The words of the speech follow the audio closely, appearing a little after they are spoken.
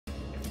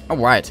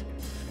Alright.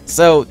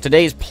 So,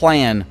 today's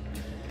plan.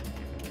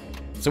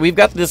 So, we've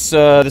got this,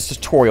 this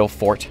tutorial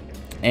fort.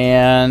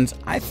 And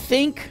I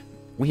think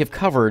we have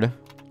covered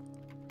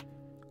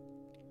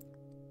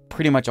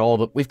pretty much all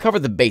of it. We've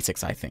covered the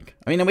basics, I think.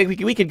 I mean,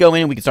 we could go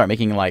in and we could start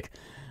making, like,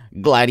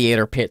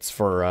 gladiator pits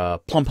for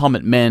plump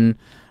helmet men,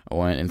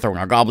 and throwing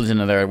our goblins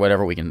into there,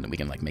 whatever. We can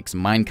like make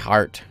some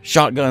minecart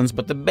shotguns,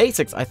 but the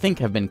basics I think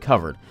have been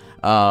covered.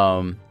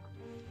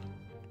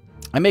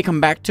 I may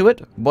come back to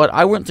it, but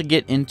I want to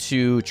get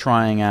into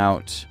trying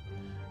out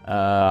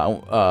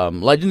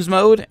Legends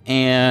mode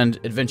and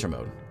Adventure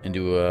mode and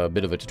do a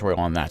bit of a tutorial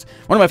on that.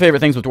 One of my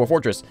favorite things with Dwarf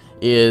Fortress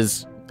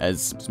is,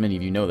 as many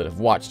of you know that have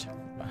watched,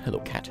 hello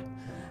cat,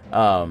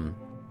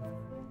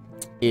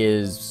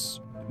 is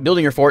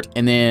building your fort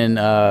and then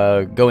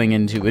going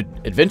into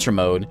adventure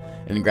mode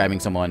and then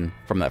grabbing someone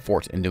from that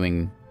fort and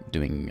doing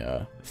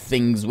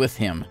things with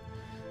him.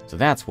 So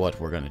that's what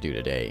we're gonna do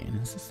today.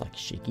 And is this like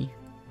shaky?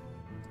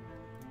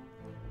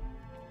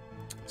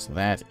 So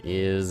that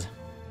is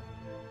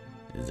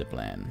the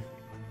plan.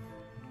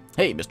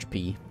 Hey, Mr.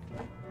 P.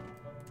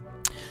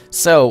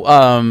 So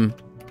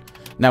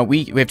now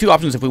we have two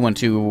options if we want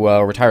to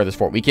retire this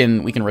fort. We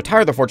can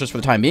retire the fortress for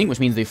the time being,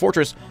 which means the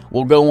fortress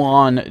will go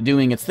on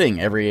doing its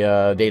thing every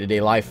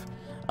day-to-day life,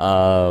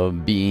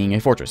 being a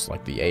fortress.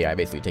 Like the AI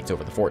basically takes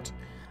over the fort,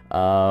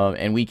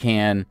 and we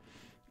can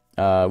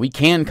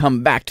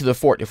come back to the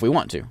fort if we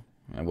want to.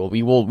 And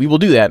we will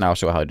do that, and I'll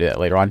show how to do that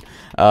later on.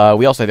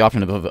 We also have the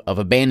option of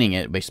abandoning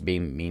it. Basically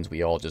means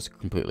we all just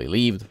completely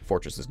leave. The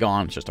fortress is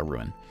gone. It's just a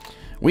ruin.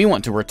 We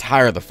want to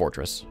retire the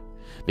fortress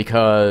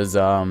because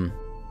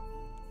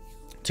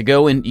to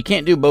go in, you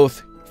can't do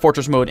both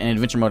fortress mode and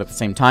adventure mode at the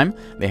same time.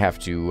 They have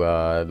to,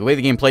 the way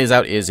the game plays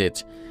out is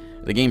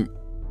the game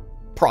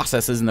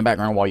processes in the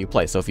background while you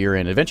play. So if you're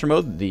in adventure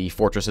mode, the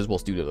fortresses will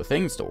still do other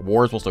things.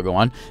 Wars will still go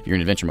on. If you're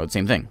in adventure mode,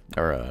 same thing,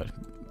 or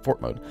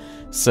fort mode.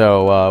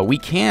 So we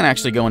can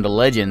actually go into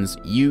Legends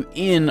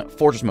in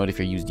fortress mode if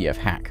you use DF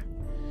hack.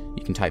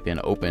 You can type in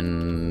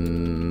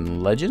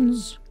open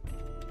Legends,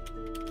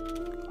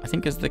 I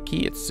think is the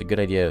key. It's a good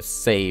idea to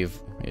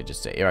save. It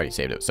just say, I already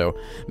saved it, so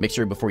make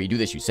sure before you do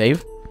this you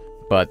save.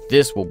 But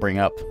this will bring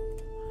up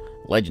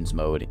Legends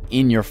mode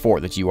in your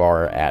fort that you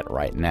are at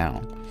right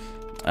now.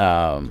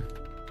 We're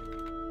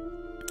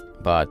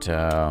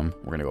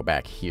gonna go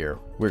back here.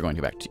 We're going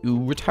to go back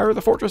to retire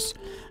the fortress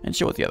and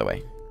show it the other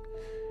way.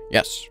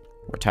 Yes,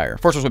 retire.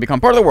 Fortress will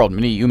become part of the world.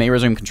 You may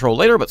resume control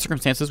later, but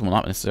circumstances will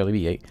not necessarily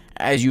be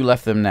as you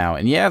left them now.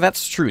 And yeah,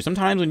 that's true.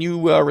 Sometimes when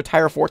you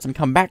retire forts and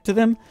come back to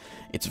them,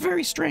 it's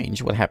very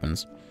strange what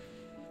happens.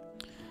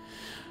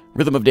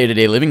 Rhythm of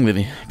day-to-day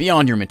living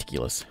beyond your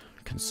meticulous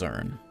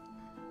concern.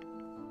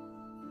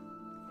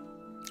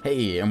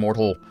 Hey,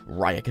 immortal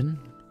Ryakan.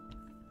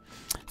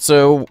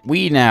 So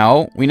we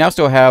now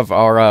still have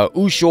our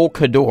Ushol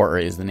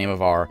Kador is the name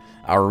of our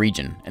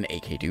region, an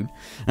AK dude.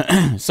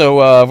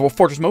 So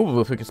Fortress mode,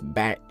 we'll put us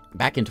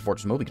back into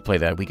Fortress mode. We could play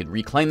that. We could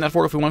reclaim that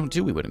fort if we wanted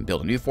to. We wouldn't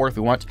build a new fort if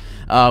we want.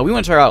 We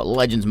want to try out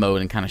Legends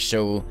mode and kind of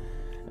show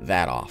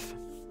that off.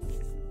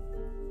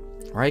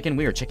 Alright, again,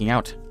 we are checking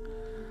out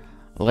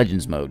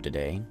Legends mode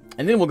today,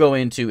 and then we'll go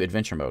into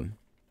Adventure mode.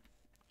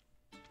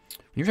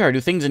 When you try to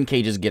do things in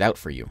cages get out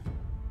for you?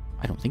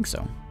 I don't think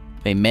so.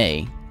 They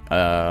may.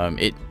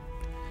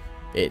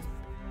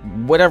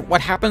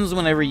 What happens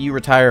whenever you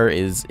retire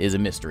is a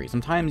mystery.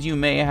 Sometimes you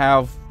may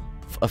have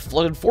a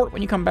flooded fort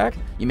when you come back.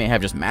 You may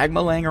have just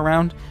magma laying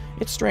around.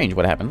 It's strange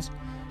what happens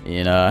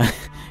in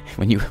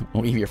when you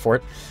leave your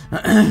fort.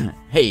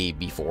 Hey,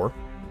 B4.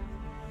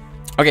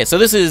 Okay, so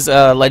this is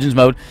Legends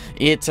mode.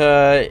 It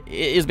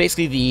is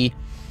basically the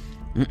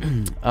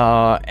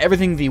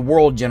everything the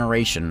world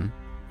generation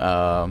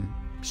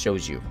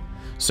shows you.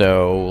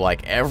 So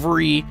like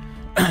every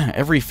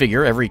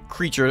figure, every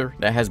creature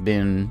that has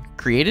been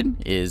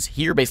created is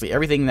here. Basically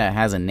everything that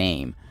has a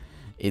name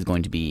is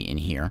going to be in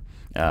here.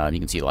 You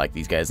can see like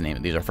these guys'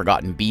 names. These are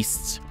forgotten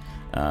beasts.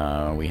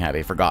 We have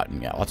a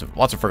forgotten,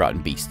 lots of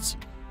forgotten beasts.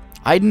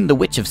 Aiden the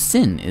Witch of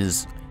Sin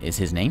is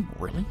his name.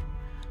 Really?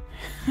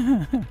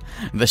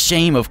 The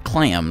Shame of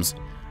Clams.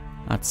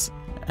 That's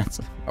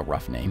a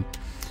rough name.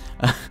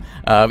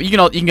 You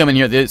can come in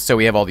here. So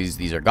we have all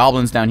these are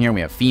goblins down here.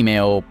 We have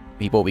female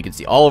people. We can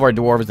see all of our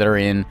dwarves that are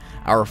in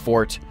our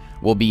fort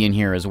will be in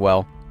here as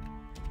well.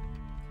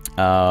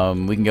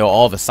 We can go.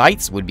 All the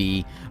sites would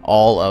be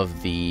all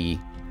of the,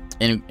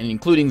 and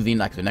including the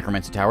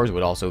necromancy towers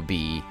would also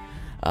be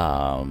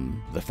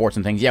the forts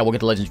and things. Yeah, we'll get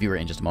the Legends viewer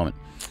in just a moment.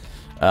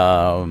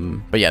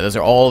 But yeah, those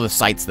are all the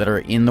sites that are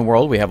in the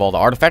world. We have all the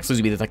artifacts. Those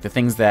would be like the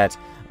things that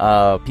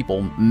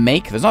people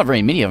make. There's not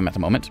very many of them at the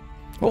moment.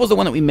 What was the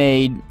one that we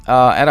made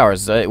at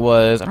ours? It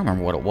was, I don't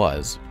remember what it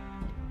was.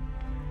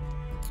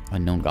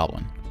 Unknown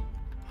Goblin.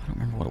 I don't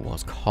remember what it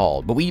was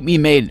called, but we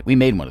made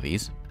one of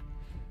these.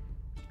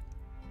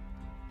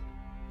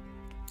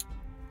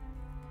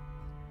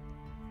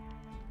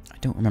 I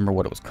don't remember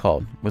what it was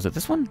called. Was it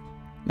this one?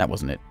 That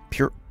wasn't it.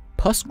 Pure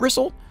Pus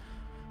Gristle?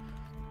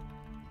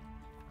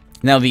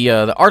 Now the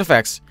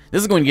artifacts,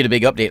 This is going to get a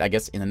big update, I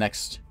guess, in the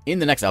next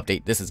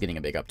update. This is getting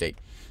a big update.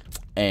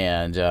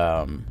 And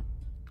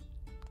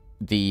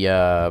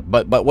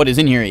but what is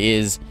in here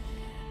is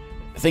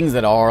things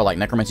that are like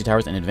necromancy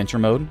towers in adventure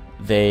mode.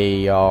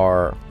 They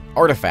are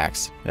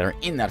artifacts that are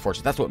in that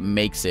fortress. That's what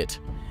makes it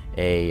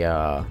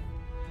a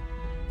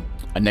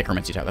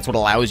necromancy tower. That's what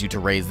allows you to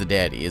raise the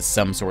dead, is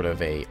some sort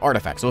of a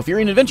artifact. So if you're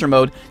in adventure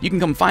mode, you can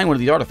come find one of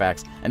these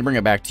artifacts and bring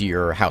it back to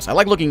your house. I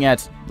like looking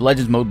at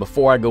Legends mode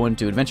before I go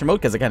into adventure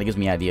mode, because it kind of gives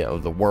me an idea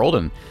of the world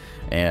and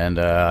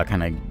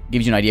kind of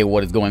gives you an idea of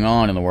what is going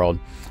on in the world.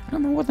 I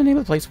don't remember what the name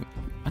of the place.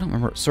 I don't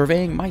remember.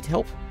 Surveying might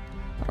help.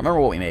 I don't remember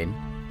what we made.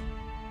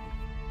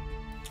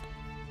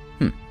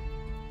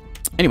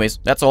 Anyways,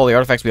 that's all the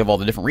artifacts. We have all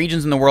the different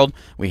regions in the world.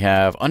 We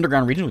have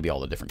underground region, would be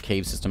all the different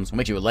cave systems. What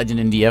makes you a legend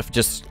in DF,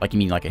 just like you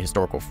mean like a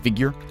historical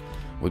figure,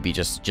 would be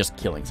just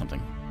killing something.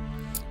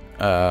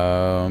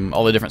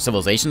 All the different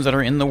civilizations that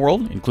are in the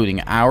world,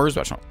 including ours.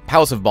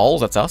 Palace of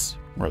Balls, that's us.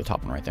 We're the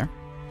top one right there.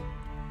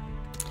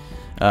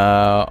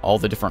 All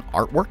the different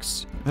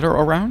artworks that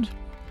are around.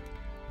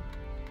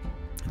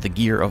 The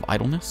Gear of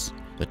Idleness.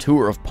 The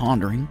Tour of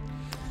Pondering.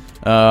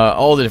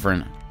 All the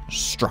different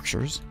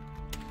structures.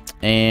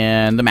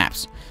 And the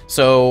maps.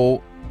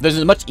 So there's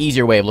a much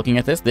easier way of looking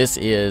at this. This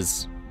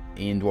is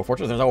in Dwarf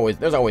Fortress.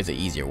 There's always an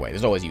easier way.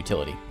 There's always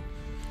utility.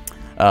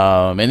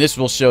 And this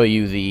will show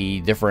you the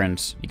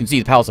different. You can see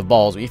the Palace of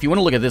Balls. If you want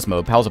to look at this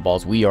mode, Palace of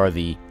Balls, we are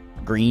the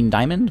green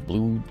diamond,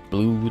 blue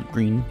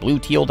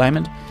teal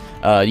diamond.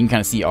 You can kind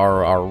of see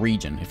our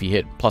region. If you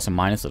hit plus and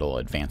minus, it'll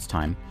advance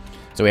time.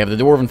 So we have the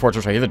Dwarven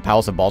Fortress right here, the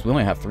Palace of Balls. We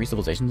only have 3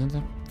 civilizations in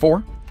there.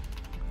 4.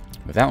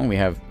 With that one, we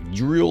have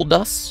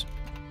Drildus.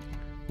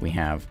 We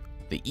have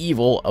the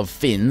Evil of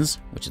Finns,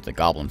 which is the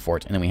Goblin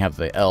Fort, and then we have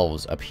the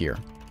Elves up here.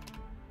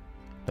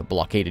 The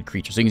blockaded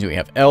creatures. So you can see we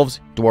have Elves,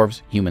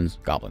 Dwarves, Humans,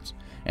 Goblins.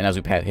 And as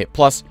we hit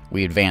plus,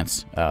 we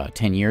advance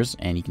 10 years,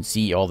 and you can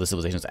see all the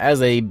civilizations. As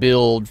they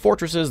build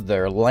fortresses,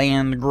 their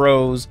land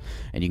grows,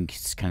 and you can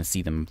kind of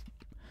see them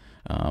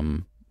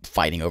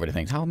fighting over the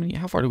things. How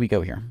far do we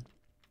go here?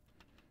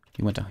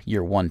 We went to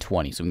year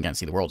 120, so we can kind of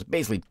see the world's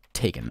basically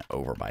taken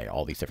over by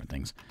all these different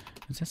things.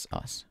 Is this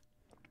us?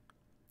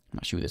 I'm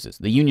not sure who this is.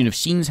 The Union of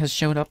Sheens has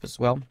showed up as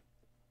well.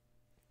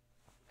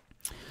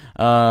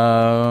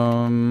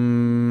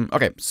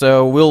 Okay,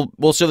 so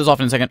we'll show this off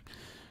in a second.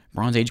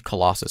 Bronze Age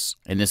Colossus,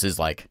 and this is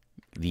like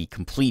the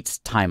complete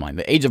timeline.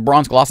 The Age of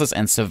Bronze Colossus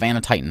and Savannah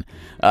Titan.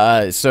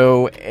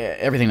 So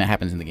everything that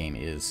happens in the game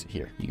is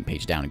here. You can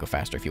page down and go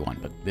faster if you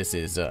want, but this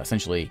is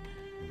essentially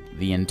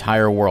the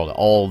entire world.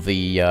 All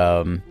the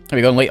here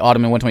we go. In late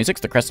autumn in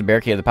 126, the crested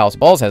barricade of the Palace of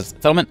Balls has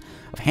settlement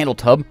of Handle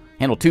Tub.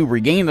 Handle 2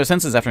 regained their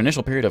senses after an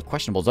initial period of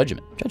questionable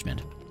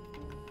judgment.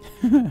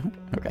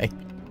 Okay.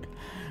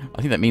 I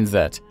think that means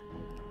that.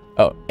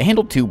 Oh,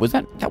 Handle 2, was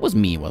that was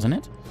me, wasn't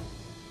it?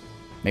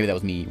 Maybe that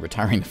was me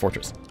retiring the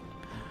fortress.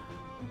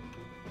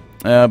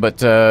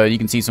 But you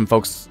can see some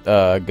folks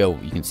go.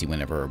 You can see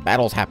whenever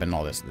battles happen,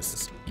 all this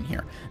is in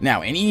here.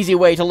 Now, an easy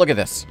way to look at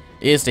this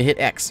is to hit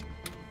X.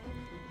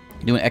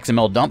 Do an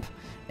XML dump,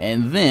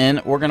 and then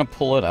we're going to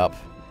pull it up.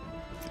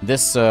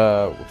 This,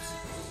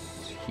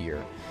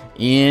 here.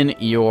 In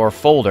your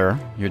folder,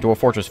 your Dwarf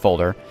Fortress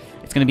folder,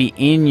 it's going to be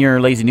in your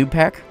Lazy Noob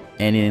pack,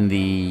 and in the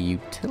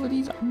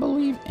utilities, I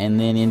believe, and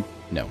then in,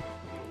 no.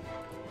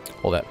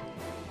 Hold up.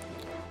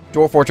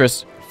 Dwarf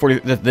Fortress,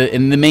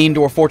 in the main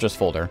Dwarf Fortress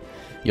folder,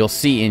 you'll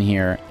see in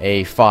here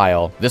a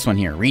file, this one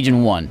here,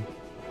 Region 1.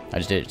 I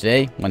just did it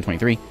today,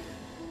 123.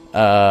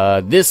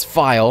 This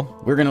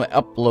file, we're going to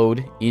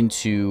upload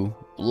into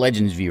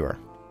Legends Viewer,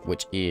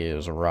 which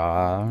is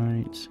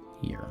right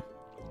here.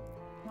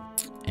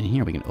 And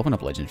here we can open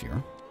up Legends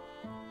Viewer.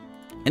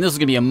 And this is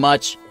going to be a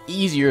much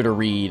easier to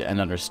read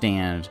and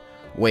understand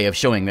way of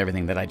showing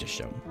everything that I just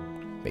showed,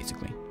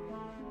 basically.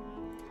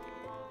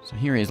 So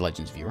here is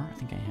Legends Viewer. I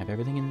think I have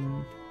everything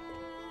in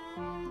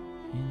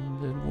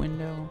the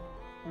window.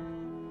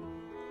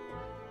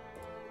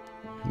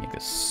 Make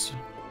this...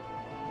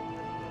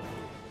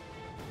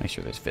 Make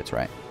sure this fits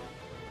right.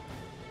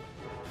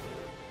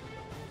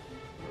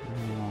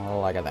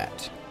 Like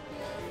that.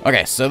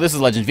 Okay, so this is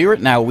Legends Viewer.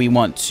 Now we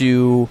want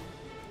to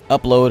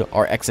upload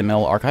our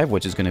XML archive,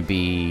 which is going to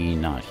be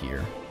not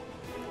here.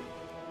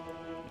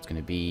 It's going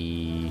to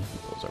be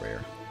over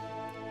here.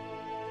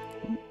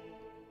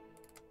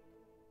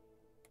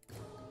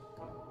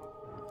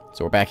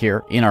 So we're back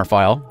here in our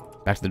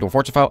file, back to the Dwarf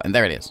Fortress file, and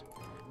there it is.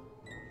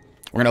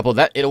 We're going to upload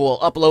that. It will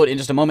upload in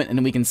just a moment, and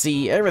then we can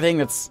see everything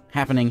that's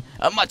happening.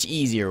 A much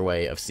easier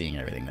way of seeing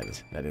everything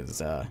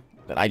that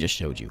I just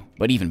showed you,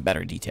 but even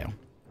better detail.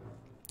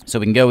 So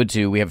we can go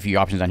to, we have a few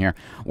options down here.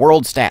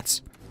 World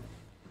Stats.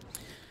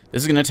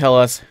 This is going to tell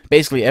us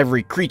basically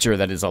every creature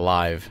that is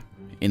alive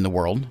in the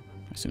world,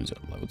 as soon as it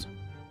loads.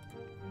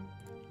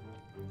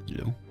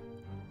 Hello.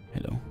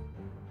 Hello.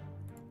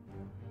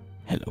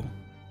 Hello.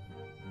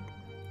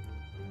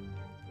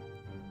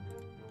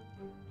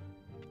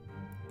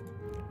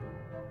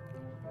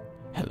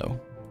 Hello.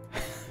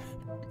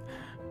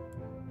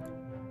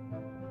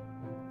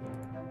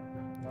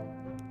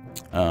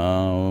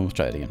 Let's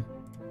try it again.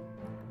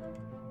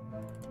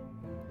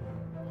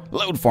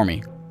 Load for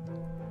me.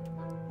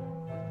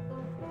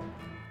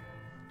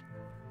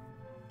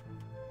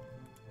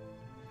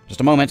 Just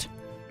a moment.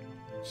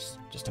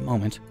 Just a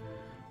moment.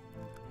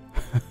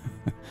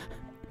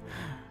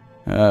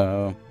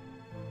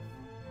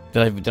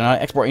 Did I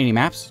export any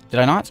maps? Did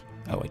I not?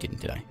 Oh, I didn't,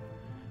 did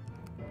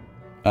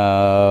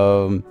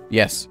I?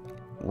 Yes.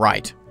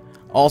 Right.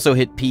 Also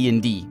hit P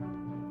and D.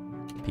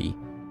 P.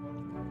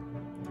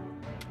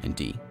 And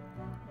D.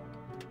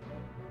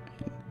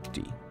 And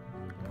D.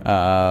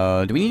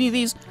 Do we need any of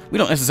these? We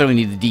don't necessarily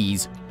need the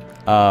D's.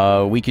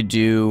 We could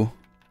do...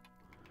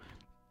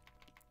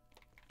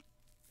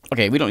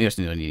 Okay, we don't need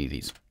any of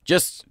these.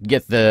 Just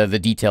get the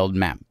detailed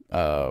map.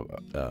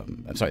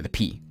 I'm sorry, the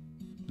P.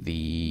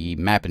 The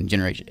map and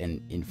generation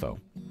and info.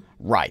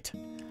 Right.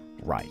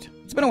 Right.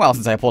 It's been a while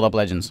since I pulled up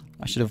Legends.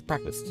 I should have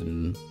practiced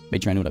and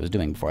made sure I knew what I was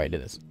doing before I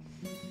did this.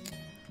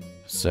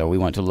 So we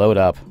want to load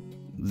up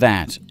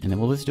that. And then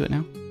will this do it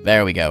now?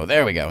 There we go.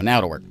 There we go. Now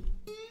it'll work.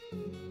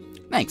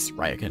 Thanks,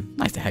 Ryokin.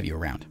 Nice to have you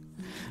around.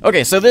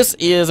 Okay, so this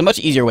is a much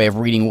easier way of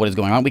reading what is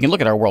going on. We can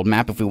look at our world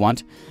map if we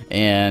want,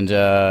 and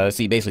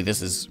see. Basically,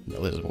 this is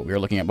what we were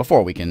looking at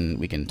before. We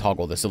can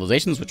toggle the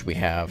civilizations, which we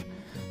have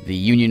the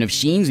Union of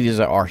Sheens. These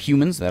are our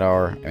humans that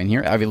are in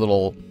here. Every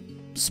little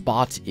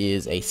spot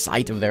is a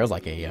site of theirs,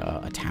 like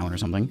a town or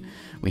something.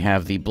 We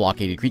have the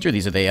blockaded creature.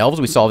 These are the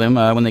elves. We saw them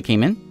when they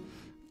came in,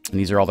 and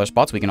these are all their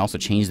spots. We can also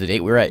change the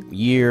date. We're at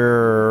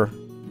year.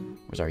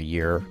 Where's our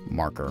year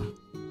marker?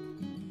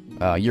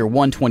 Year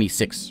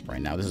 126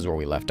 right now. This is where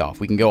we left off.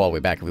 We can go all the way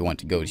back if we want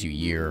to go to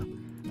year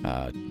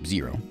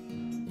 0.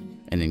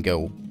 And then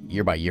go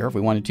year by year if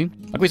we wanted to.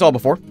 Like we saw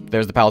before.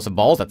 There's the Palace of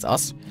Balls. That's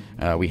us.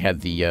 We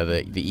had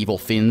the evil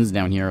Finns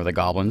down here, the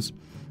goblins.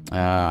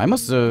 I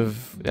must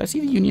have... Did I see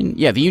the Union?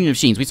 Yeah, the Union of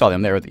Sheens. We saw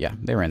them. They were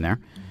in there.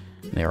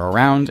 They were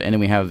around. And then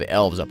we have the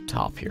elves up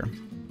top here.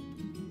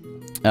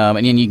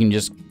 And then you can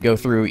just go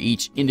through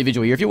each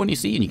individual year if you want to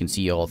see. And you can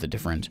see all the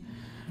different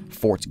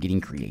forts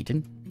getting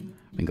created.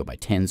 We can go by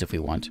 10s if we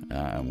want.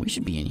 We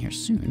should be in here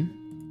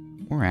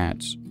soon. We're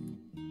at...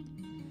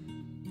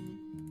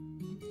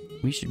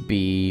 We should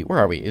be... Where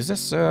are we? Is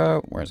this...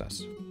 Where is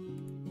this?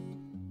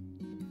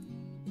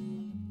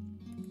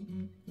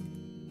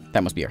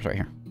 That must be ours right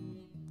here.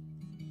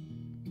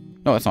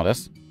 No, that's not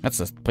us. That's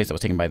the place that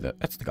was taken by the...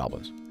 That's the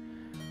goblins.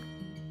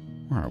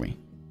 Where are we?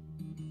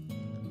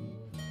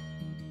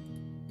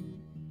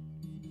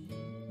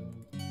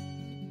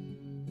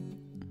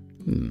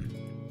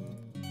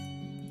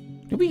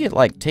 Did we get,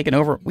 like, taken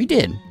over? We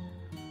did.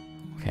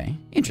 Okay,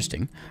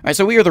 interesting. Alright,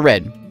 so we are the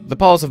red. The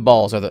Palace of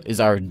Balls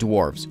is our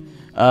dwarves.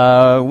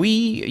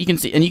 You can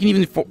see, and you can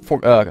even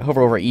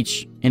hover over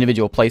each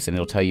individual place, and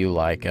it'll tell you,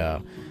 like,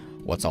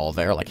 what's all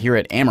there. Like, here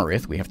at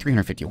Amarith, we have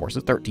 350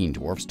 horses, 13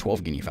 dwarves,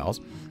 12 guinea fowls.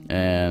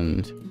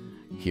 And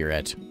here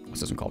at,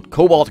 what's this one called?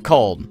 Cobalt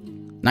Called.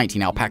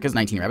 19 alpacas,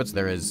 19 rabbits.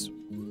 There is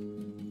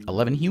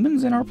 11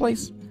 humans in our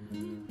place.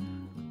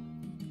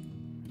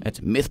 At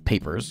Myth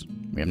Papers,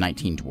 we have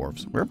 19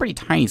 dwarves. We're a pretty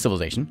tiny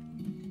civilization.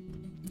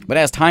 But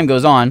as time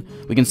goes on,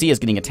 we can see us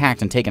getting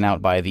attacked and taken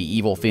out by the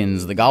evil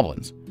Finns, the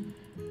goblins.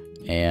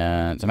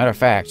 And as a matter of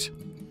fact,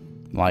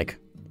 like,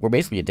 we're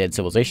basically a dead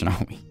civilization,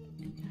 aren't we?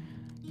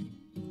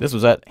 This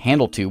was at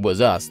Handletube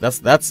was us.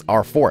 That's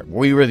our fort.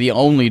 We were the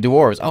only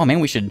dwarves. Oh man,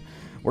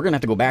 we're gonna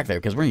have to go back there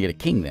because we're gonna get a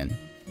king then.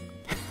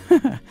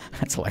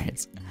 That's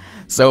hilarious.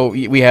 So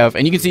we have,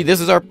 and you can see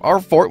this is our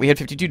fort. We had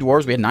 52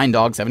 dwarves. We had 9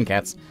 dogs, 7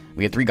 cats.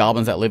 We had 3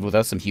 goblins that lived with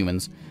us, some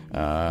humans.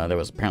 There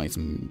was apparently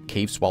some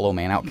cave swallow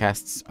man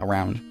outcasts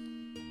around,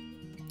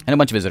 and a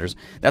bunch of visitors.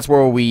 That's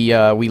where we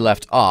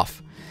left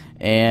off,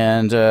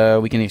 and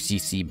we can actually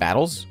see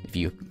battles. If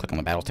you click on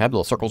the battles tab,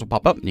 little circles will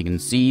pop up, and you can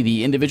see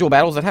the individual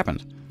battles that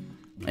happened.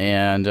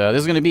 And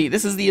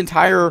this is the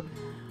entire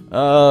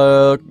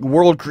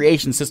world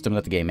creation system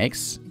that the game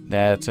makes.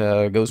 That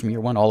goes from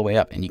year 1 all the way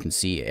up, and you can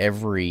see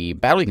every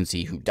battle. You can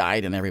see who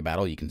died in every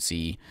battle. You can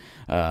see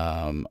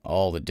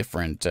all the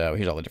different.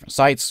 Here's all the different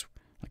sites.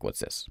 Like, what's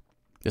this?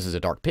 This is a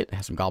dark pit. It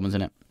has some goblins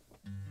in it.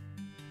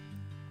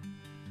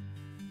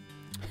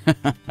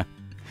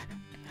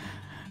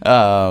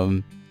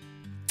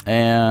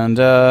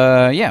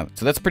 Yeah.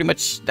 So that's pretty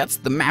much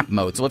the map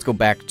mode. So let's go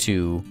back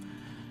to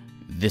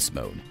this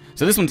mode.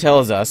 So this one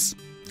tells us,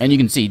 and you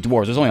can see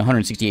dwarves. There's only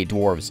 168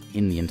 dwarves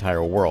in the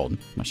entire world. I'm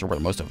not sure where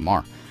most of them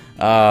are.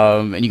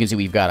 And you can see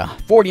we've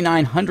got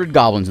 4,900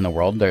 goblins in the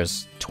world.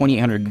 There's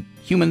 2,800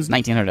 humans,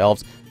 1,900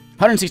 elves,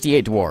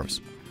 168 dwarves.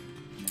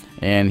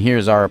 And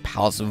here's our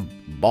Palace of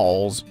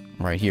Balls.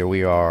 Right here,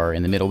 we are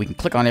in the middle. We can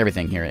click on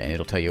everything here, and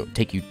it'll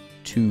take you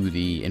to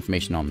the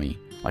information on the,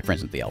 like for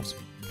instance, the elves.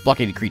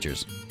 Blockaded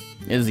creatures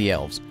is the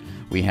elves.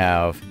 We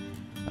have,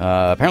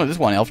 apparently this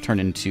one elf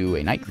turned into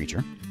a night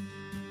creature.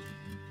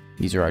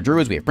 These are our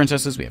druids. We have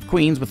princesses. We have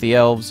queens with the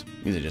elves.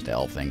 These are just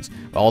elf things.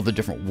 All the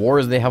different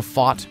wars they have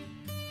fought.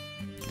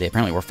 They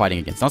apparently were fighting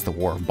against us. The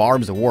War of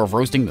Barbs, the War of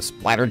Roasting, the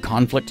splattered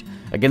conflict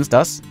against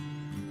us.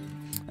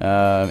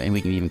 And we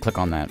can even click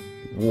on that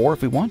war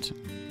if we want.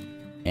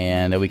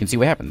 And we can see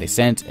what happened. They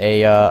sent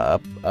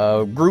a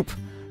group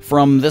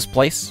from this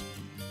place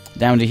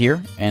down to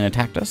here and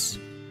attacked us.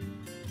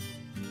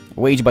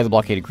 Waged by the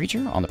blockaded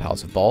creature on the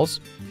Palace of Balls.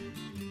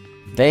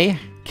 They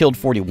killed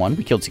 41.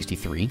 We killed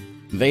 63.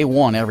 They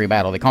won every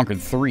battle. They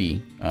conquered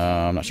 3.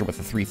 I'm not sure what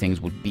the 3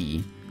 things would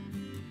be.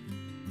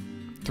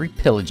 3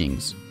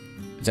 pillagings.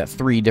 Is that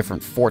 3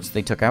 different forts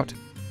they took out?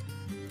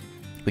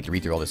 We could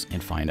read through all this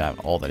and find out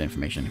all that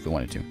information if we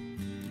wanted to.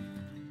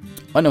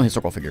 Unknown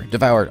historical figure.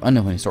 Devoured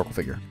unknown historical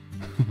figure.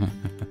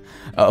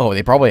 Oh,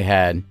 they probably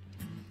had...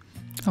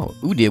 Oh,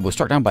 Udib was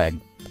struck down by a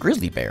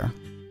grizzly bear.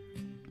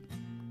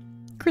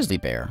 Grizzly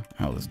bear.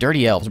 Oh, those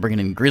dirty elves bringing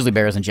in grizzly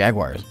bears and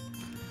jaguars.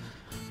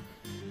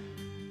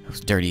 Those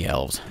dirty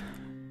elves.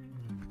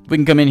 We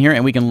can come in here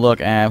and we can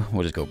look at...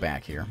 We'll just go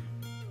back here.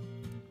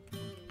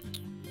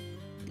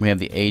 We have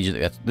the age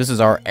of... This is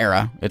our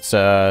era. It's,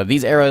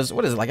 these eras...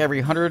 What is it, like every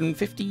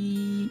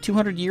 150,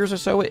 200 years or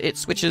so? It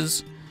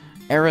switches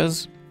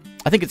eras.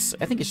 I think it's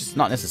just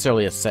not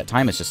necessarily a set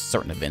time. It's just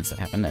certain events that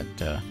happen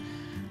that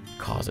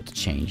cause it to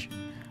change.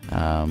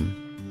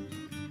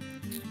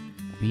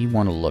 We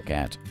want to look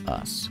at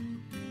us.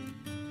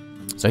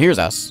 So here's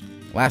us.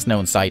 Last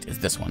known site is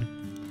this one.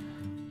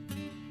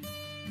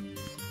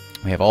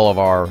 We have all of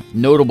our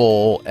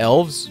notable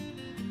elves.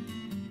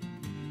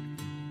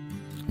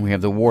 We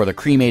have the war, the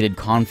cremated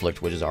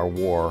conflict, which is our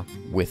war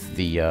with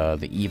the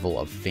evil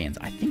of Finns.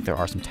 I think there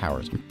are some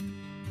towers.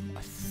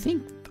 I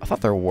thought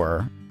there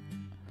were.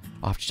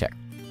 I'll have to check.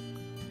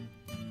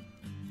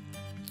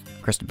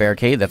 Crested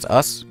Barricade, that's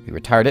us. We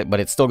retired it, but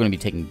it's still going to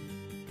be taken...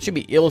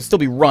 It'll still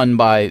be run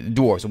by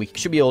Dwarf, so we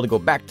should be able to go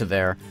back to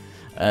there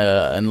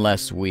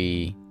unless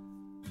we...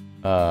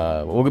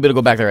 we'll be able to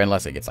go back there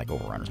unless it gets, like,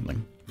 overrun or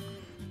something.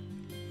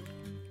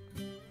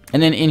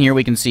 And then in here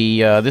we can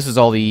see, this is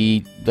all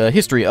the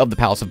history of the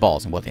Palace of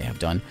Balls and what they have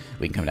done.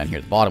 We can come down here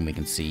at the bottom, we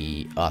can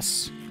see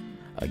us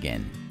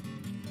again.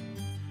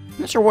 I'm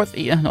not sure what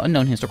the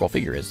unknown historical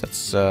figure is.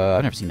 That's,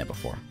 I've never seen that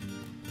before.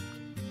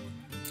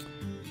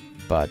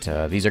 But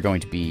these are going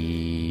to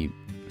be...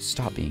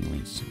 Stop being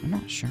leads. I'm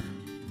not sure.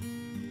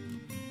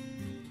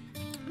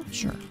 I'm not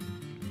sure.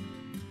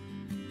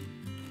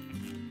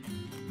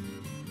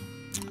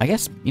 I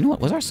guess, you know what?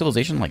 Was our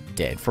civilization, like,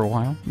 dead for a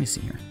while? Let me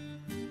see here.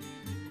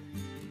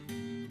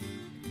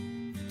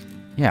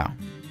 Yeah.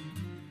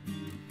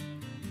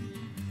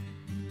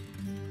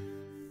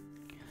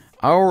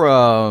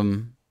 Our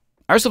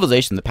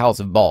civilization, the Palace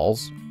of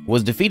Balls,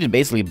 was defeated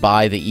basically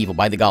by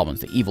the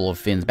goblins, the evil of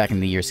Finns, back in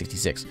the year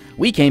 66.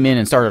 We came in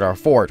and started our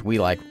fort. We,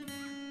 like,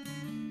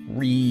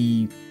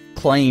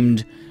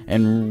 reclaimed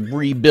and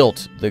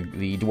rebuilt the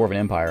Dwarven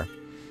Empire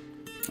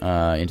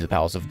into the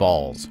Palace of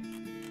Balls.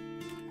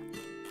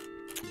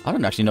 I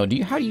don't actually know.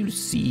 How do you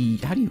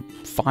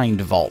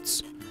find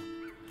vaults?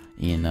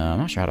 I'm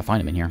not sure how to find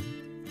them in here.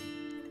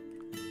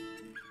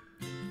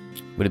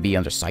 Would it be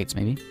under sites,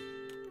 maybe?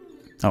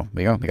 Oh,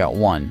 there you go. We got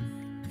one.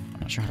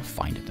 I'm not sure how to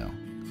find it, though.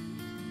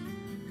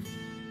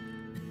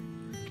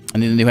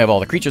 And then we have all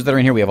the creatures that are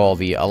in here. We have all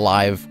the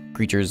alive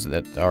creatures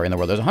that are in the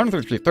world. There's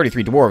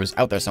 133 dwarves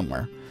out there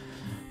somewhere.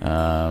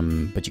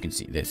 But you can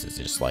see this is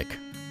just, like,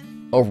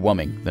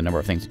 overwhelming, the number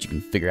of things that you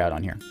can figure out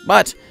on here.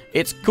 But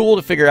it's cool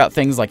to figure out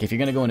things like if you're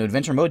going to go into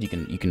adventure mode, you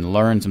can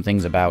learn some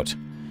things about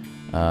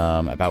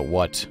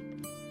what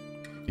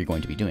you're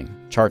going to be doing.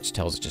 Charts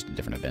tells us just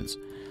different events.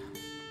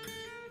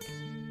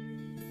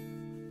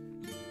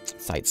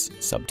 Sites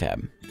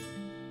subtab.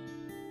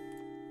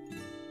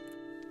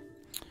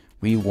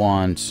 We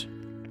want...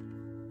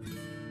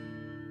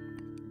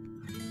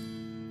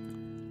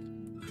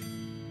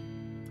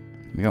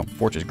 Here we go.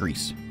 Fortress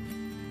Greece.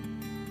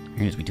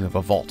 Here it is. We do have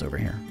a vault over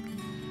here.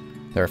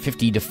 There are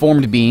 50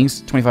 deformed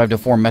beings, 25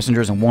 deformed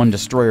messengers, and 1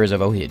 destroyers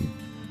of Ohid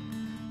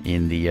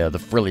in the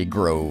Frilly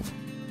Grove.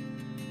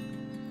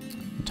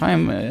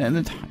 In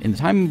the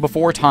time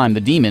before time,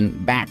 the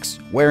demon Bax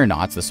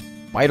Werenauts, the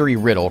spidery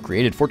riddle,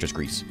 created Fortress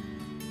Greece.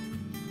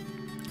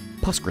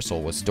 Pus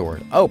Crystal was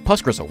stored. Oh,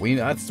 Pus Crystal.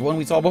 That's the one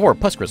we saw before.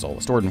 Pus Crystal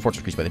was stored in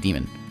Fortress Greece by the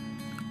demon.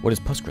 What is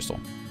Pus Crystal?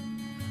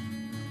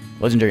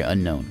 Legendary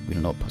unknown. We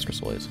don't know what Pus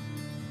Crystal is.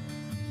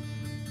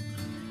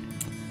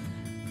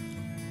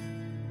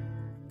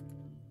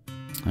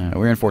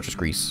 We're in Fortress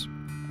Greece.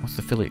 What's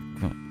the Philly?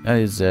 That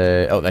is,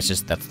 oh, that's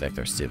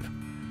their civ.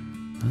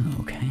 Oh,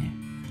 okay.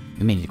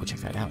 We may need to go check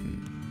that out.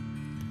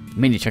 We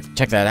may need to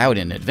check that out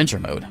in adventure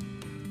mode.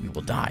 We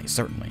will die,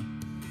 certainly.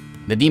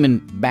 The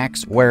demon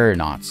Bax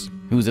Werenauts.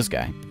 Who's this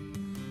guy?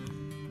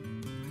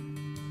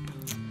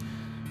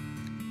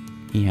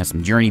 He has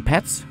some journey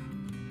pets.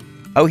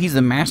 Oh, he's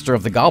the master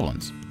of the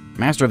goblins.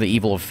 Master of the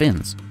evil of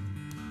Finns.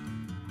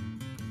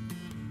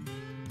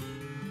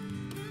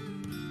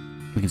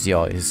 We can see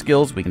all his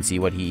skills. We can see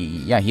what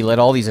he led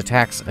all these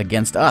attacks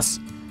against us.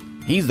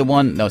 He's the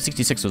one... No,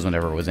 66 was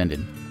whenever it was ended.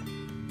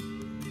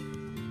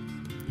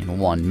 And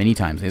won many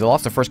times. They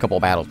lost the first couple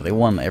of battles, but they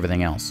won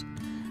everything else.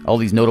 All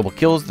these notable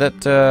kills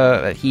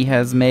that he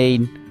has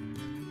made.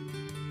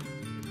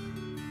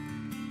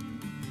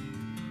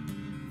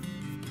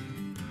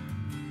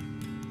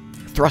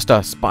 Thrust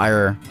a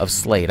spire of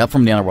Slade up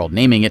from the underworld,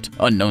 naming it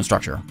Unknown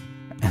Structure,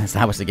 and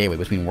establish the gateway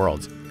between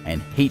worlds.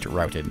 and hate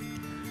routed.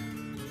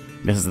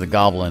 This is the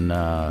goblin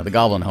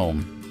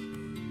home.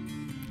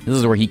 This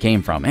is where he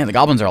came from. Man, the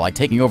goblins are like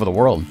taking over the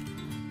world.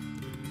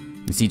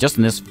 You see, just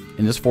in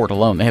this fort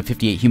alone, they have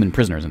 58 human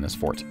prisoners in this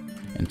fort,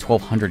 and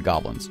 1,200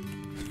 goblins.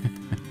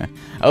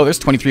 Oh, there's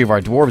 23 of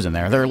our dwarves in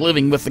there. They're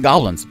living with the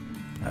goblins.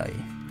 They're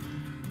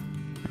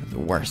the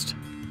worst.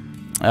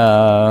 What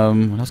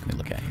else can we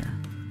look at here?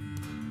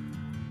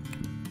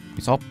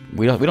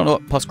 We don't know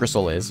what pus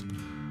crystal is.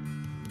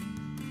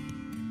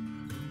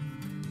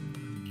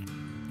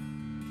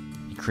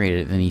 He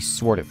created it, and he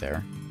stored it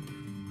there.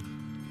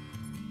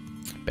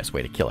 Best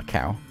way to kill a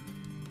cow.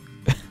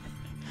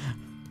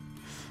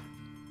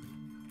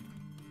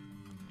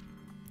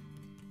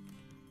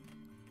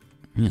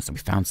 Yeah, so we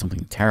found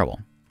something terrible.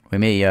 We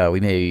may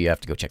have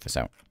to go check this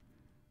out.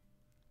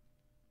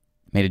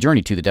 Made a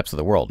journey to the depths of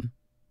the world.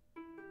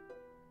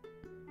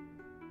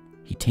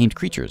 He tamed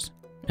creatures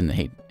in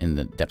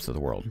the depths of the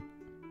world.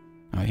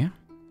 Oh yeah.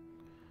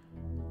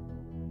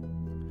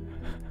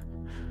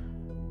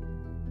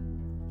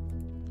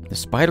 The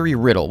spidery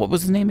riddle. What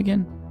was his name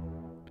again?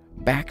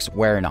 Bax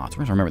Wherenaut.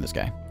 We're gonna remember this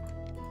guy.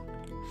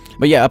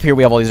 But yeah, up here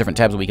we have all these different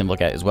tabs that we can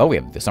look at as well. We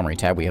have the summary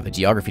tab, we have the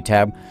geography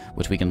tab,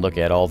 which we can look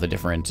at all the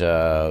different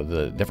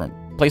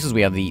places.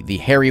 We have the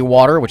hairy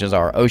water, which is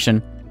our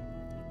ocean.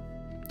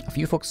 A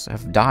few folks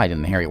have died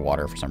in the hairy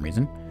water for some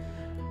reason.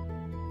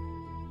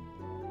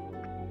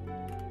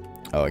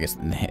 Oh, I guess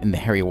in the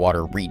hairy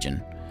water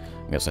region.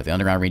 We also have the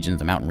underground regions,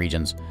 the mountain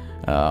regions.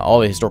 All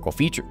the historical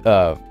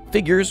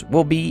figures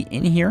will be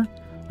in here.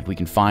 Like we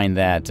can find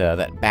that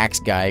that Bax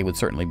guy would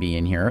certainly be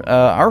in here.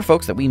 Our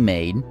folks that we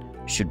made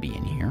should be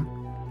in here.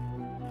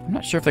 I'm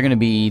not sure if they're going to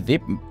be...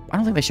 I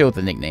don't think they show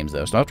the nicknames,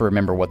 though, so I have to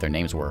remember what their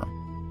names were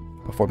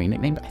before being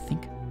nicknamed, I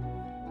think.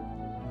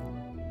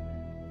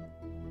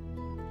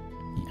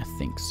 Yeah, I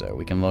think so.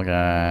 We can look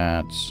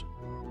at...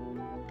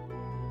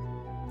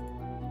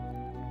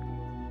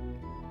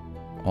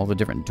 all the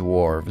different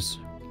dwarves.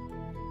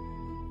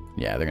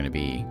 Yeah, they're going to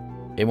be...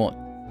 It won't...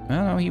 I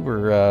don't know, he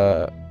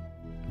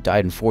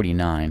died in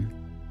 49.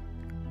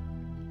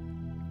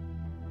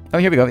 Oh,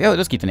 here we go. Yeah,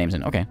 let's keep the names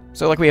in. Okay.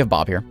 So, like, we have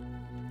Bob here.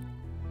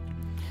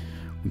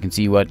 We can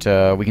see what,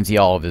 we can see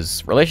all of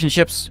his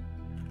relationships.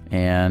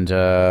 And,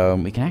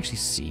 we can actually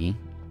see...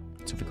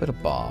 So, if we go to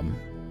Bob...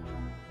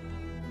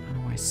 How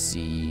do I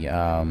see,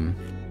 trying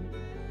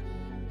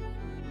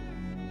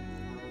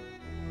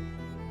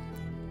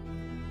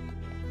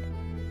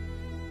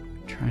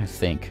to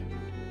think.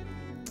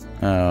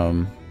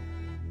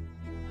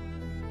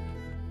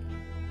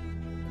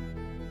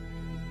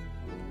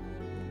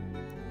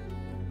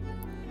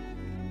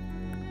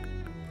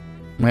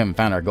 We haven't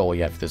found our goal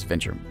yet for this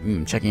venture.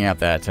 Checking out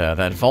that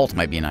that vault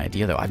might be an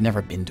idea, though. I've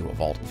never been to a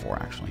vault before,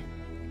 actually.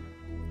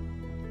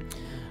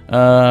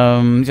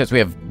 Yes, we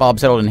have Bob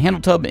settled in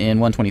Handletub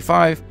in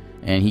 125,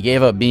 and he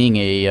gave up being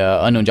a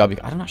unknown job.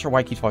 I'm not sure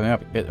why he keeps following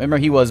up. Remember,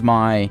 he was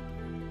my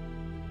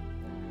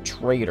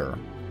trader,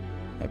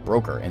 a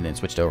broker, and then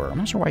switched over. I'm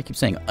not sure why I keep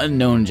saying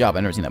unknown job.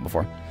 I've never seen that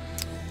before.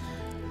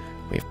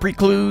 We have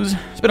pre-clues.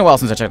 It's been a while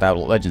since I checked out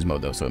Legends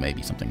mode, though, so it may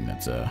be something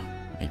that's a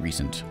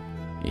recent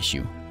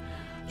issue.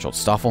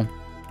 Stoffel.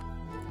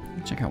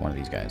 Check out one of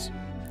these guys.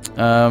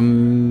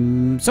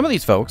 Some of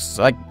these folks,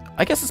 I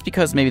guess it's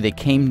because maybe they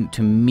came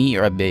to me,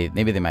 or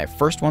maybe they're my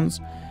first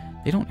ones.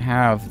 They don't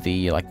have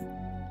the, like... I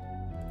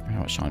don't know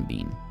about Sean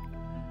Bean.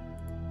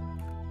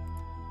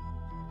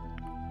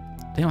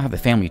 They don't have the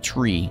family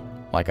tree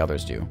like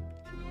others do.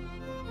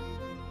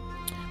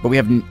 But we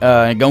have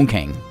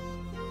Gonkang.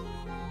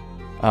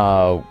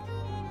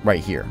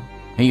 Right here.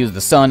 He was the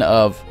son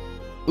of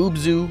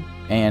Ubzu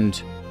and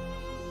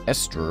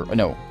Esther.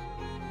 No.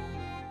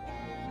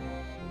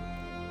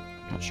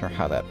 Not sure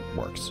how that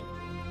works.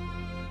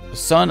 The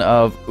son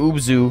of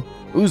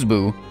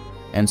Uzbu,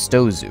 and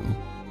Stozu.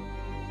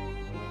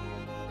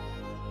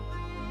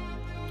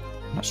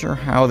 Not sure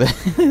how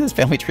this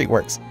family tree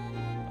works.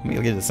 Let me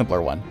get a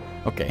simpler one.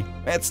 Okay,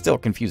 that's still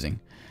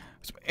confusing.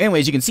 So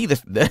anyways, you can see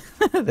the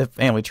the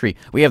family tree.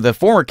 We have the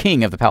former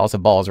king of the Palace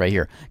of Balls right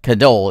here,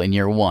 Kadol, in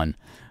year 1.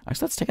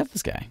 Actually, let's take out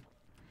this guy.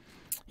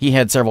 He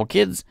had several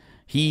kids.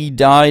 He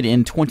died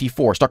in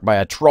 24, struck by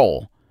a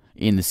troll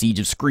in the Siege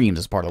of Screams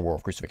as part of the War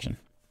of Crucifixion.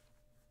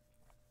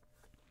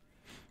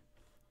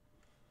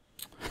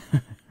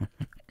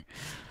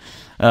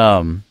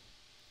 But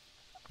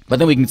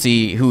then we can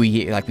see who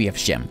he... Like, we have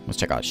Shem. Let's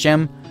check out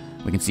Shem.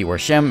 We can see where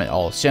Shem...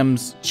 All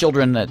Shem's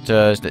children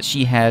that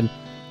she had.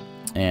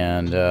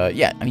 And,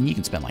 yeah, I mean, you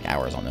can spend, like,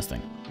 hours on this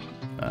thing.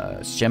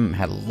 Shem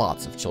had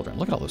lots of children.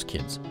 Look at all those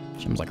kids.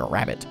 Shem's like a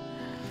rabbit.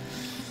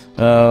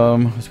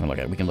 Let's look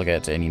at. We can look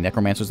at any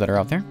necromancers that are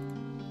out there.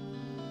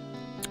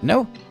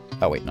 No?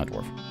 Oh wait, not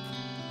dwarf.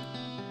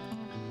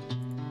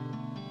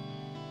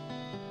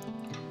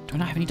 Do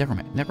not have any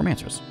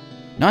necromancers.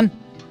 None?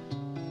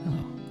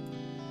 Oh.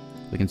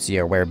 We can see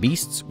our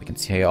werebeasts. We can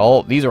see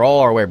all... These are all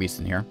our werebeasts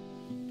in here.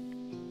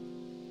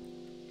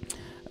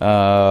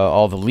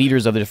 All the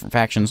leaders of the different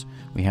factions.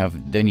 We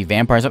have any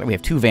vampires out there. We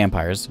have 2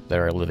 vampires that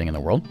are living in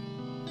the world.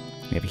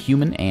 We have a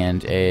human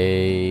and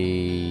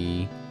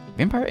a...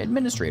 Vampire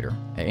Administrator,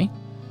 eh?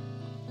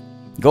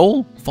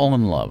 Goal, fall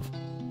in love.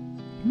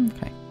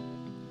 Okay.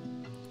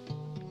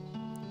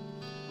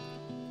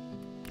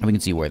 And we can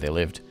see where they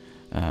lived.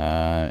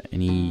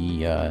 Any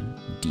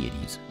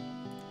deities?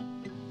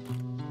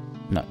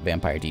 Not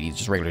vampire deities,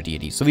 just regular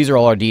deities. So these are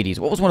all our deities.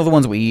 What was one of the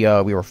ones we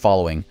were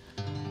following?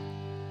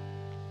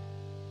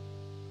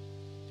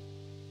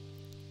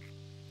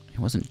 It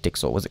wasn't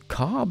Dixel. Was it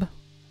Cobb?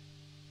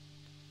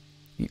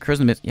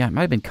 Yeah, it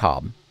might have been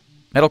Cobb.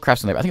 Metal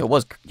crafts in there. I think it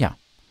was, yeah.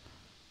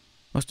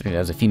 Most of it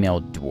as a female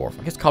dwarf.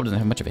 I guess Cobb doesn't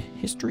have much of a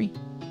history.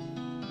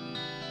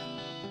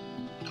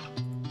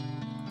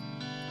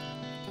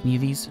 Any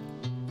of these?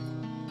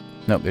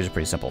 Nope, they're just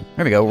pretty simple.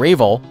 Here we go.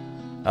 Ravel,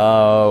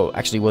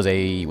 actually was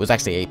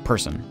actually a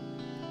person.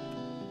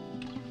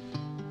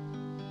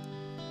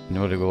 In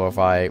order to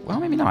glorify, well,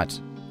 maybe not.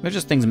 They're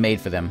just things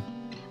made for them.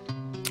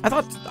 I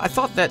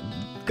thought that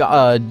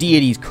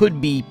deities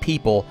could be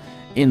people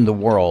in the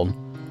world.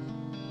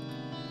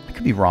 I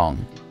could be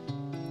wrong.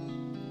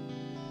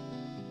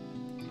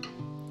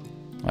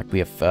 Like we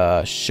have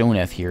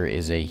Shoneth here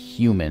is a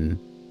human.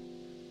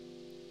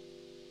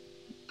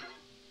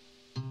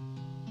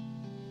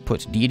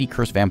 Put deity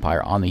curse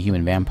vampire on the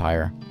human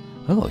vampire.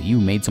 Oh, you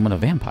made someone a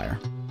vampire.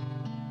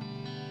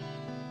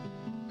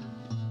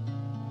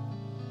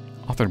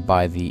 Authored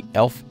by the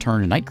elf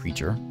turned night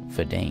creature,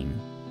 Fidane.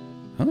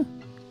 Huh?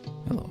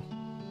 Hello.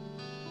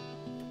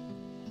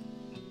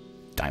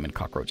 Diamond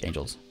cockroach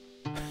angels.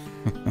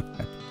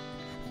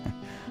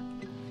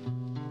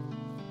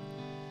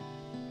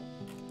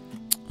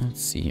 Let's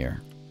see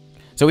here.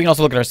 So we can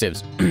also look at our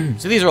civs.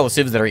 So these are all the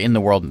civs that are in the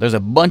world. There's a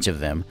bunch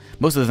of them.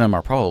 Most of them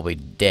are probably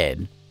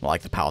dead.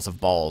 Like the Palace of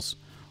Balls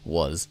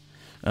was.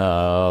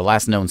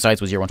 Last known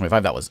sites was year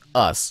 125. That was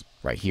us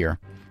right here.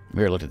 We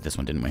already looked at this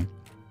one, didn't we?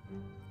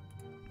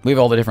 We have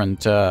all the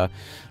different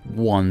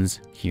ones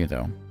here,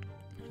 though.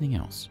 Anything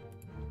else?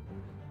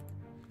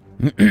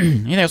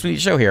 Anything else we need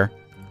to show here?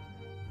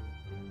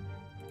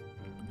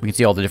 We can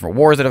see all the different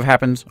wars that have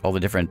happened. All the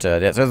different...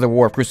 there's the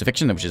War of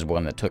Crucifixion, which is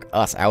one that took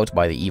us out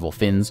by the evil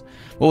Finns.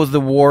 What was the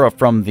war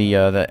from the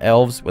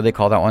elves? What do they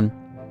call that one?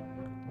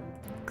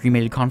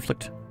 Cremated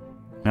Conflict?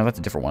 No, that's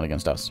a different one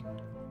against us.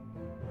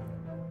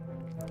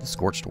 The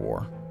Scorched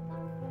War.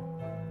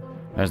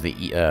 There's the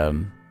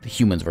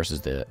humans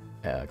versus the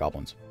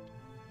goblins.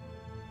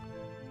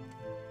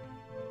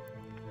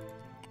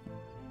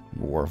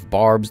 War of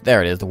Barbs.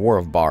 There it is, the War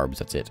of Barbs.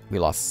 That's it. We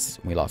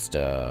lost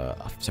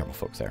several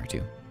folks there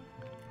too.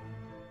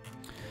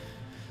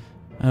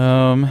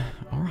 All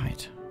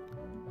right.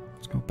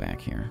 Let's go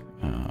back here.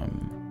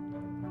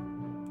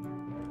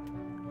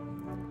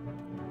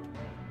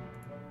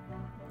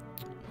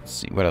 Let's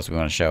see what else we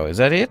want to show. Is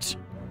that it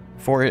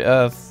for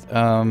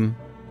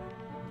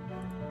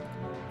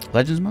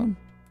Legends mode?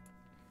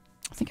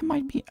 I think it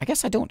might be. I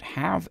guess I don't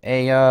have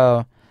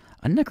a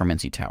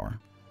necromancy tower.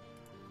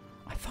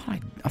 I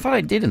thought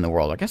I did in the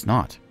world. I guess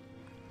not.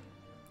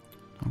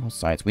 All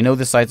sites. We know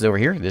this site's over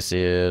here. This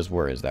is,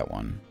 where is that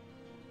one?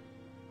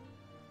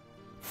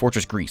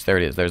 Fortress Greece. There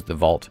it is. There's the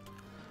vault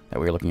that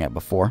we were looking at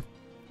before.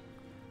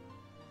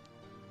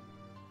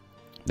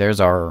 There's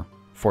our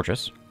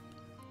fortress.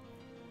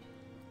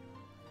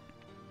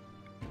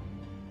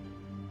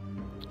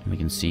 We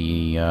can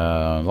see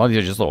a lot of these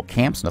are just little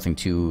camps, nothing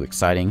too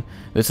exciting.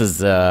 This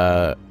is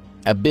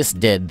Abyss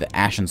Dead, the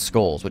Ashen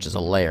Skulls, which is a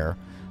lair.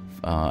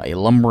 A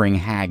lumbering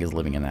hag is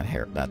living in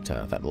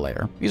that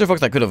lair. These are folks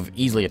that could have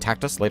easily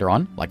attacked us later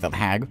on, like that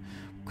hag.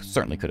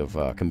 Certainly could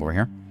have come over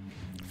here.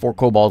 4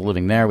 kobolds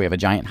living there. We have a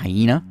giant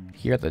hyena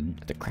here at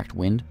the Cracked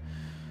Wind.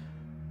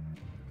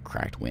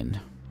 Cracked Wind.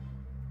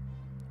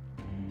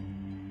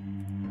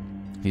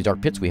 These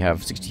dark pits, we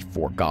have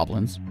 64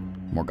 goblins.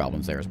 More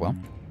goblins there as well.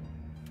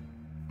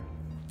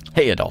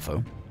 Hey,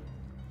 Adolfo.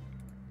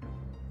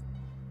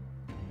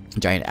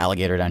 Giant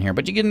alligator down here.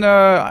 But you can,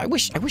 I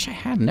wish I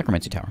had a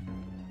necromancy tower.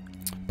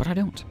 But I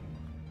don't.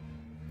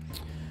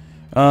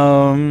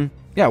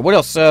 Yeah, what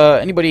else?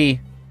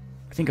 Anybody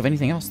think of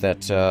anything else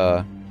that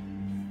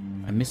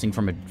I'm missing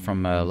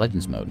from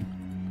Legends mode?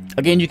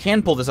 Again, you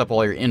can pull this up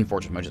while you're in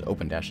Fortress mode. Just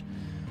open dash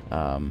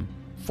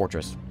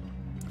Fortress.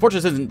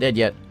 Fortress isn't dead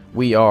yet.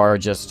 We are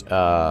just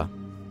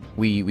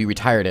we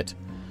retired it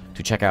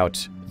to check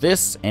out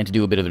this and to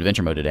do a bit of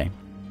adventure mode today.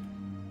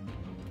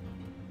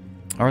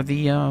 Are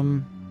the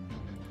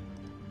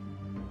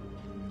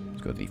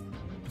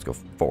let's go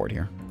forward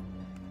here.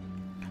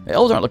 The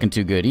elves aren't looking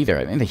too good either.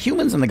 I mean, the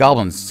humans and the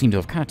goblins seem to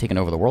have kind of taken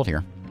over the world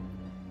here.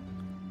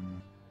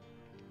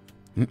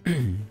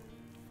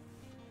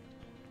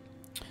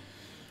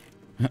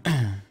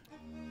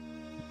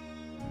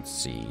 Let's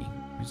see.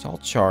 It's all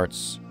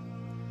charts.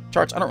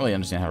 Charts, I don't really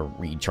understand how to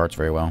read charts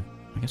very well.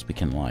 I guess we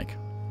can, like...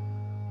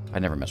 I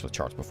never messed with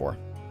charts before.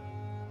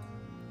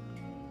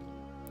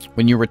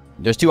 When you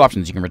there's 2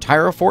 options. You can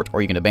retire a fort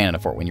or you can abandon a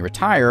fort. When you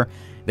retire,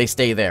 they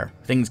stay there.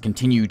 Things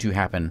continue to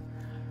happen.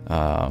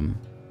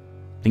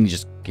 Things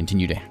just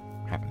continue to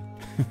happen.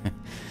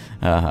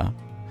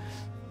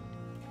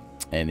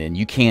 And then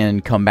you can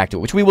come back to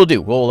it, which we will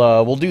do.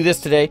 We'll do this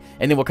today,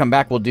 and then we'll come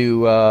back.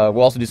 We'll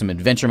also do some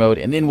adventure mode,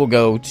 and then we'll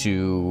go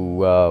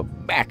to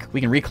back.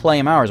 We can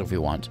reclaim ours if we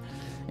want,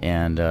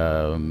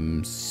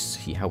 and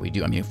see how we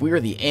do. I mean, if we were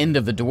the end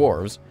of the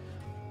dwarves,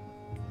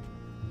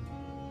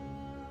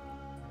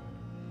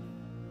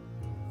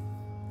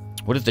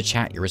 what is the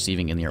chat you're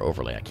receiving in your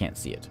overlay? I can't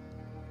see it.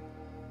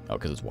 Oh,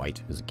 because it's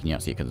white. Can you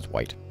not see it because it's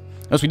white?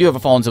 Notice we do have a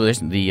fallen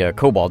civilization, the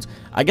kobolds.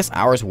 I guess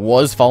ours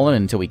was fallen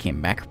until we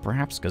came back,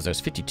 perhaps, because there's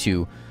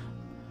 52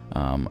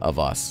 of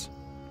us,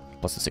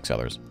 plus the 6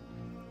 others.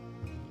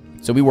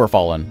 So we were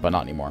fallen, but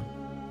not anymore.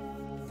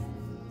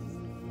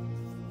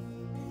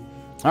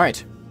 All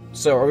right,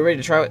 so are we ready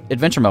to try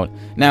adventure mode?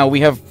 Now,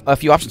 we have a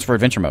few options for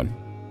adventure mode.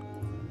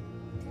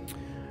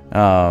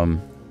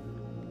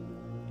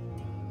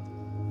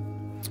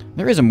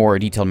 There is a more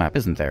detailed map,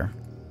 isn't there?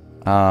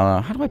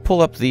 How do I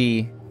pull up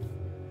the...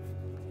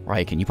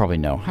 Right, you probably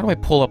know. How do I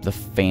pull up the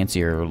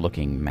fancier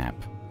looking map?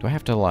 Do I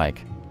have to,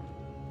 like...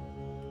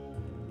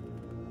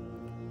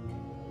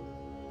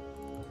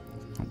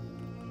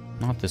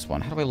 Not this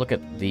one. How do I look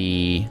at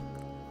the...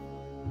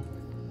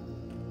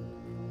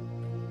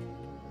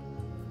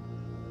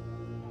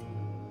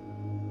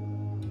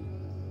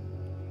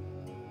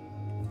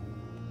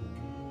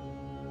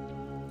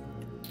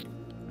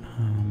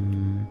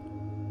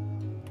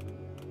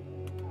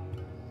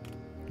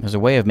 There's a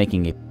way of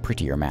making a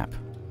prettier map,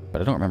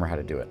 but I don't remember how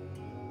to do it.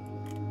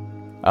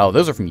 Oh,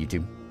 those are from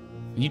YouTube.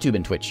 YouTube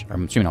and Twitch.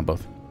 I'm streaming on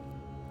both.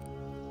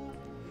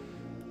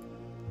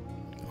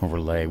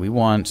 Overlay. We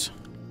want...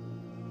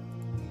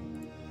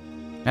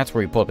 That's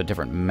where we pull up a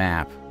different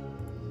map.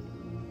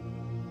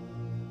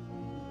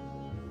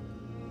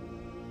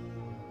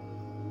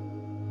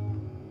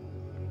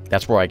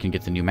 That's where I can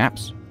get the new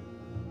maps.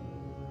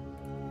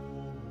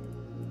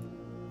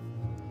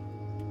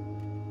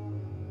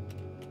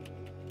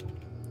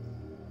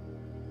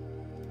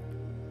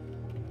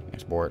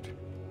 Export.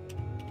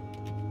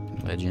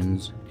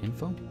 Legends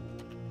info.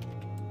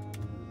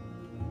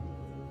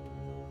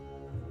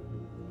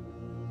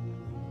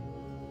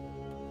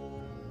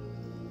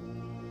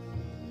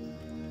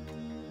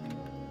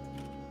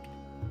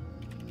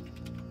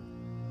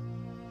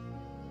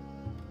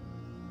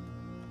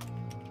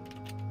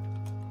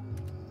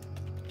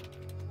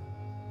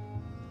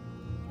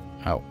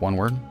 Oh, one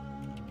word.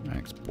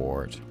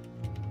 Export.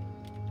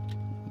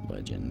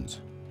 Legends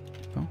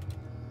info.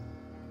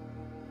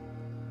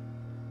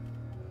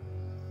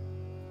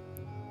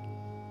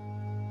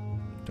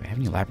 Do I have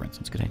any labyrinths?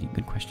 That's a good idea.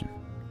 Good question.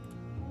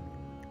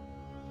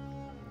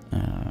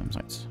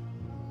 Sites.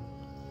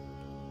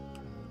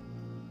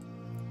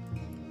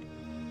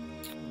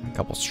 A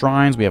couple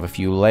shrines. We have a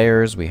few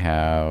layers. We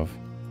have...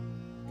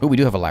 Oh, we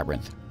do have a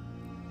labyrinth.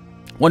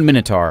 One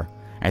minotaur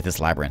at this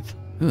labyrinth.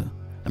 Ooh,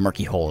 the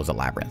murky hole is a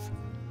labyrinth.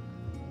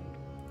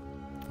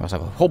 We also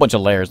have a whole bunch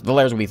of layers. The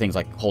layers will be things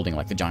like holding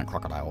like the giant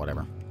crocodile or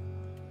whatever.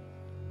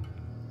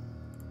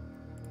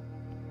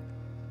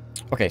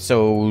 Okay,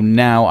 so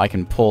now I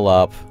can pull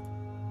up...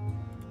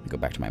 Let me go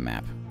back to my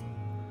map.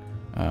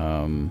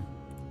 Can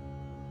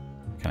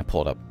I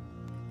pull it up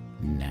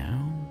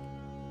now?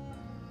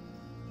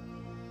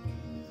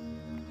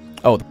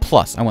 Oh, the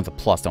plus. I want the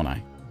plus, don't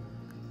I?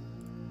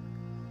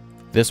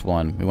 This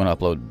one, we want to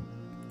upload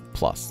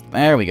plus.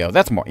 There we go.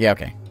 That's more. Yeah,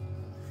 okay.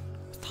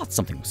 I thought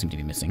something seemed to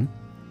be missing.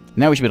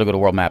 Now we should be able to go to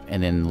world map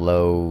and then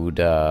load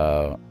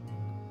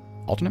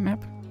alternate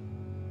map?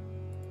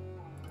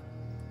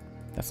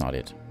 That's not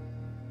it.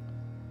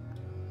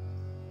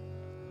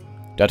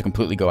 Do I have to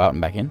completely go out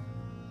and back in?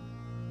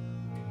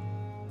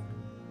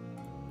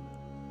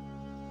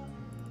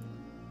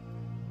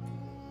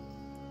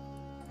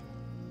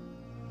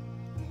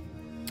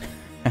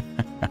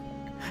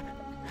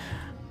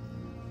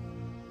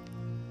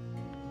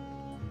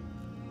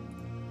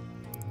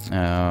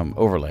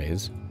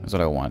 Overlays is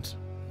what I want.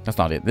 That's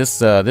not it.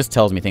 This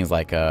tells me things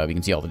like you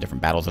can see all the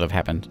different battles that have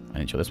happened. I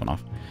didn't show this one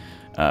off.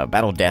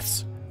 Battle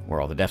deaths, where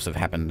all the deaths have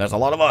happened. There's a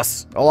lot of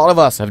us. A lot of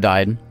us have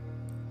died.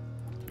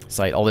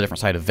 Cite all the different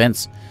side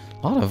events.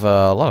 A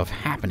lot of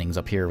happenings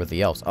up here with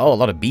the elves. Oh, a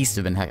lot of beasts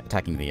have been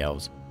attacking the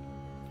elves.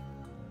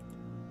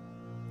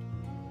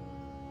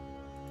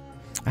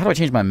 How do I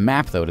change my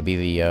map though to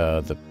be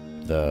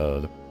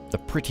the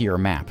prettier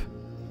map?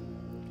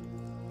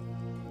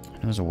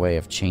 There's a way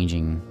of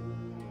changing.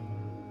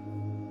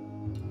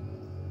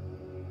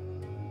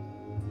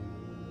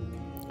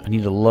 I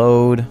need to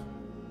load.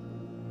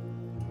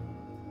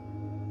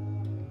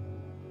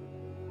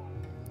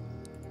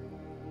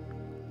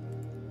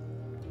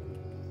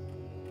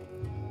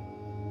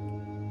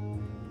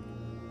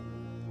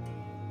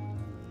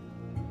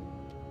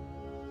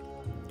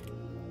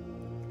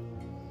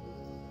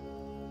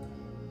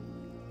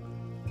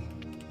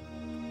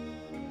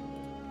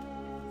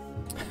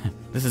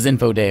 This is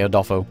info day,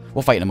 Adolfo.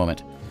 We'll fight in a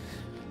moment.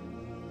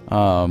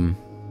 I'm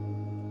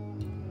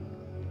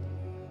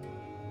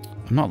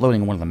not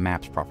loading one of the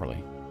maps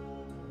properly.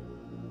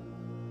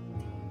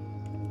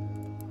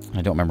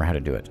 I don't remember how to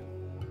do it.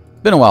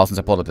 Been a while since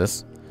I pulled up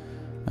this.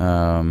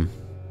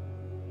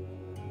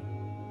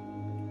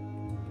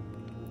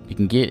 you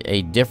can get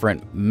a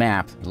different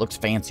map. It looks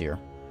fancier.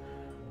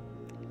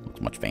 Looks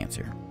much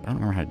fancier. I don't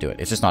remember how to do it.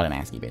 It's just not an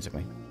ASCII,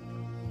 basically.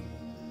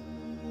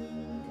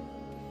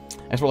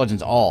 Export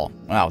Legends all.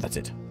 Wow, that's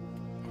it.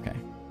 Okay.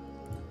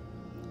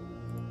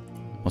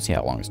 We'll see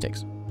how long this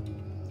takes.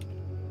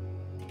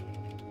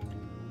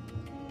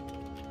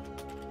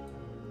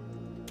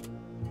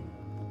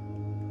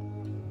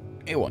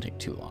 It won't take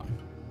too long.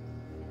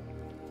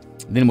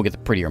 Then we'll get the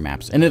prettier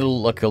maps, and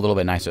it'll look a little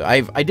bit nicer.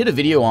 I did a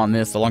video on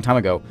this a long time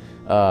ago,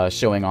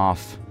 showing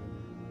off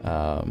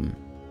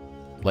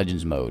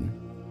Legends mode.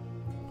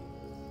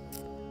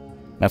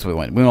 That's what we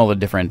went. We went all the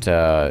different.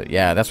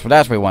 Yeah, that's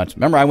where we went.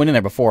 Remember, I went in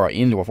there before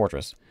into a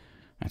fortress.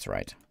 That's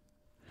right.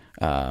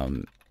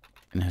 In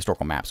the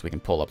historical maps, we can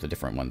pull up the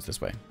different ones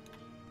this way.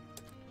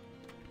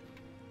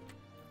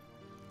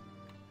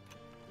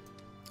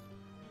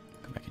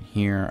 Go back in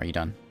here. Are you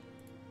done?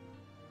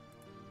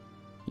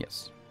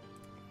 Yes.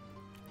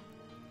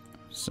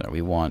 So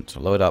we want to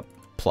load up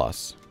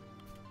plus.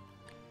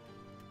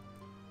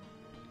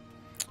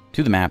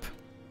 To the map,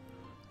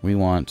 we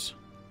want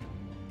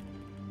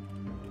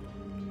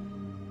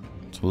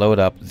to load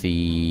up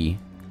the,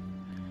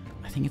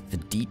 I think it's the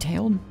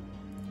detailed?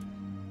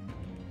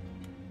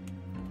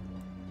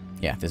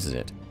 Yeah, this is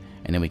it.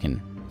 And then we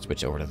can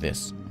switch over to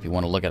this. If you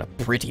want to look at a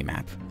pretty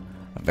map,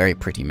 a very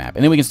pretty map.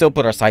 And then we can still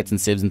put our sites and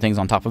civs and things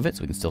on top of it,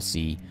 so we can still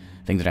see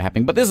things that are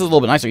happening. But this is a little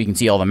bit nicer. You can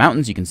see all the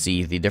mountains. You can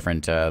see the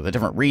different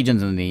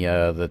regions and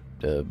the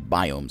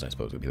biomes, I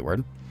suppose would be the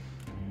word.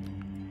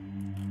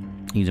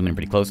 You can zoom in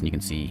pretty close and you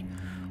can see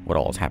what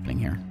all is happening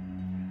here.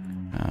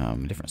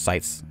 Different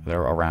sites that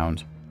are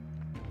around.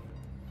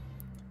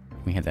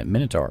 We had that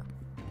Minotaur.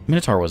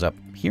 Minotaur was up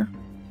here.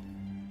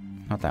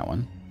 Not that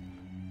one.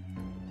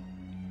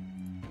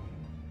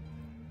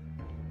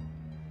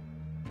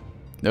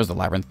 There's the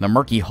labyrinth. The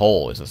murky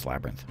hole is this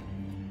labyrinth.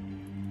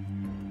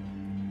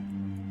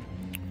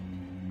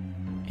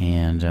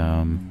 And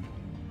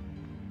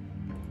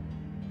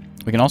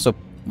we can also,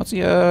 what's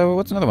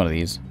another one of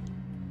these?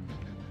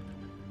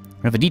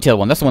 We have the detailed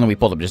one. That's the one that we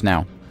pulled up just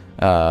now.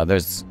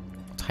 There's,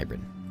 what's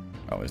hybrid?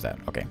 Oh, is that?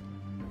 Okay.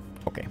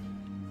 Okay.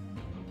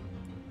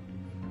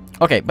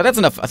 Okay, but that's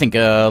enough, I think,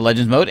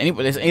 Legends mode.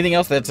 Anything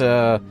else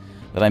that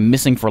I'm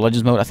missing for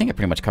Legends mode? I think it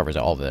pretty much covers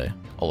all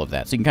of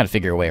that. So you can kind of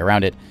figure a way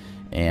around it.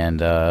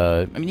 And,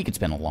 I mean, you could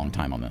spend a long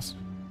time on this.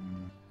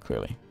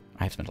 Clearly.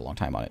 I have spent a long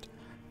time on it.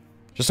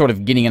 Just sort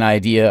of getting an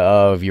idea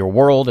of your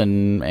world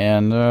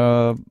and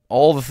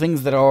all the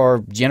things that are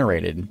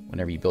generated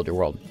whenever you build your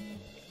world.